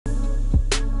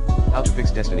How to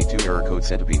fix Destiny 2 error code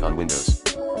Centipede on Windows.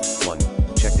 1.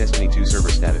 Check Destiny 2 server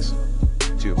status.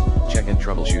 2. Check and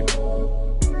troubleshoot.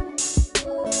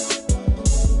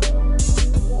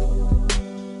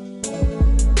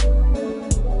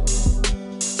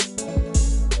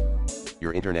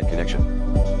 Your internet connection.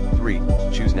 3.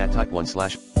 Choose NAT type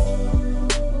 1/.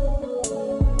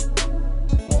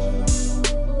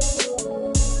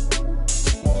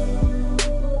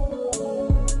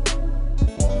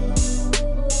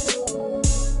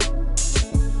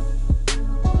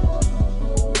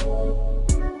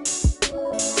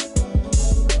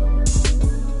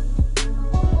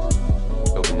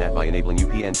 Open NAT by enabling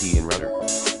UPnP in router.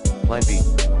 Plan B,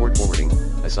 port forwarding,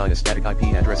 assign a static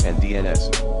IP address and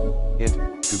DNS. Hint,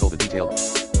 Google the detailed.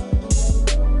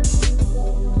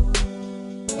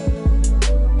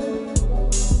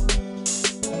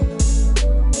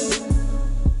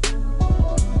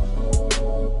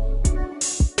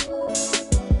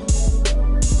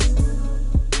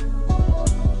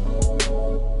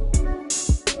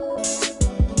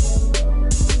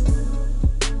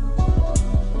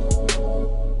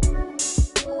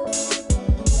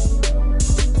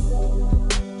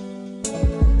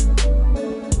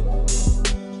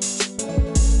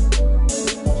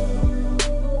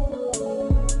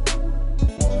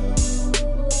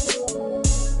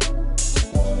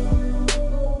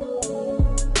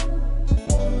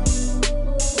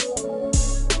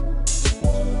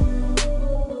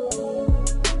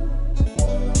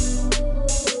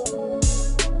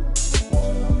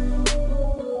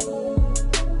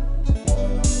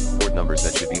 Numbers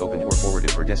that should be opened or forwarded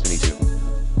for Destiny 2.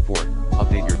 4.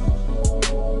 Update your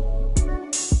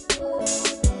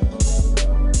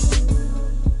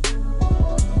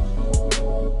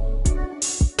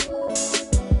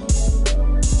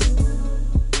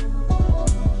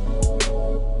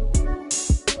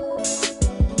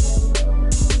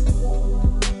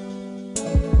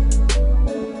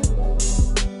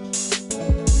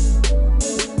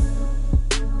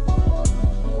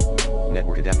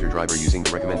network adapter driver using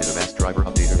the recommended Avast driver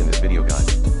updater in this video guide.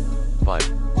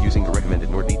 5. Using the recommended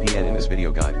NordVPN in this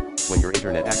video guide, when your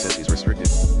internet access is restricted.